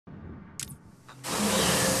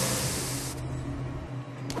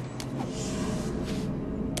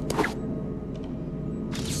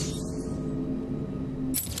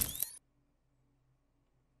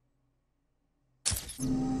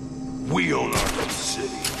Arkham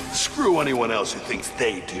City. Screw anyone else who thinks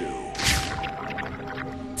they do.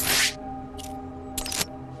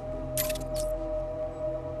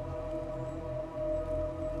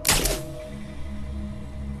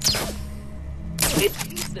 It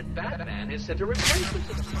seems that Batman has sent a replacement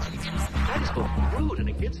to the party. That is both rude and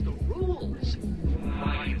against the rules.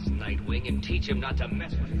 Find Nightwing and teach him not to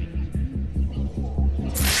mess with me.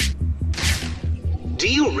 Do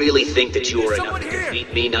you really think that you are enough to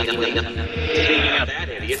defeat me, Nightwing? Taking out that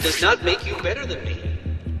idiot does not make you better than me.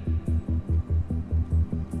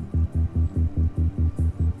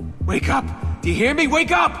 Wake up! Do you hear me?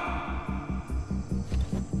 Wake up!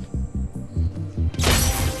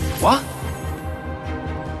 What?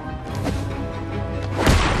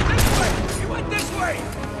 This way! You went this way!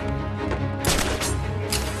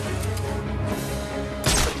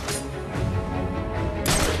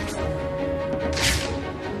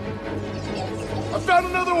 I found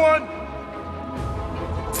another one!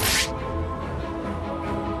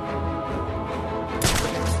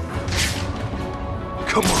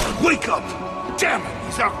 Come on, wake up! Damn it,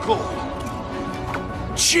 he's out cold!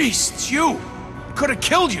 Jeez, it's you! I could have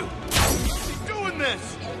killed you! He's doing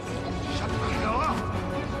this! Shut the hell up!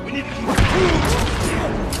 We need to keep moving!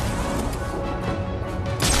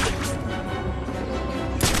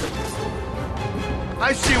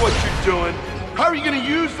 I see what you're doing. How are you gonna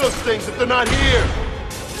use those things if they're not here?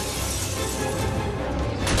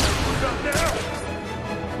 Not now!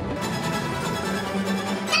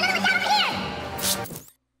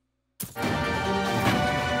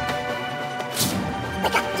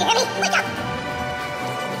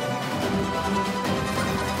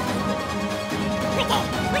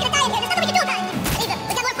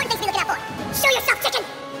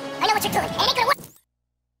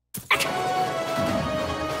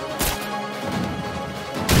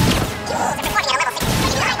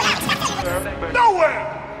 Nowhere!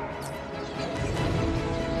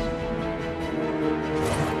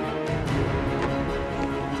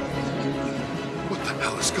 What the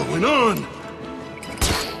hell is going on?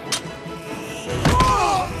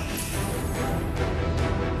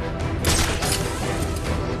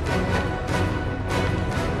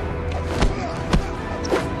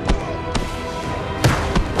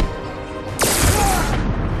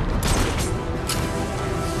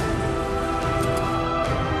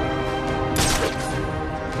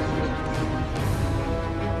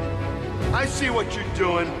 I see what you're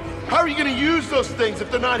doing. How are you gonna use those things if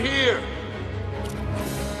they're not here?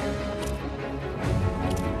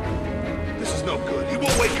 This is no good. He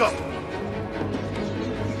won't wake up.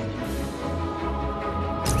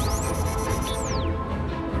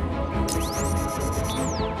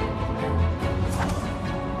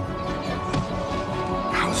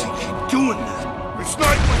 How does he keep doing this? It's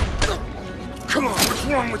Nightwing! Come on, what's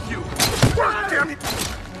wrong with you? God damn it!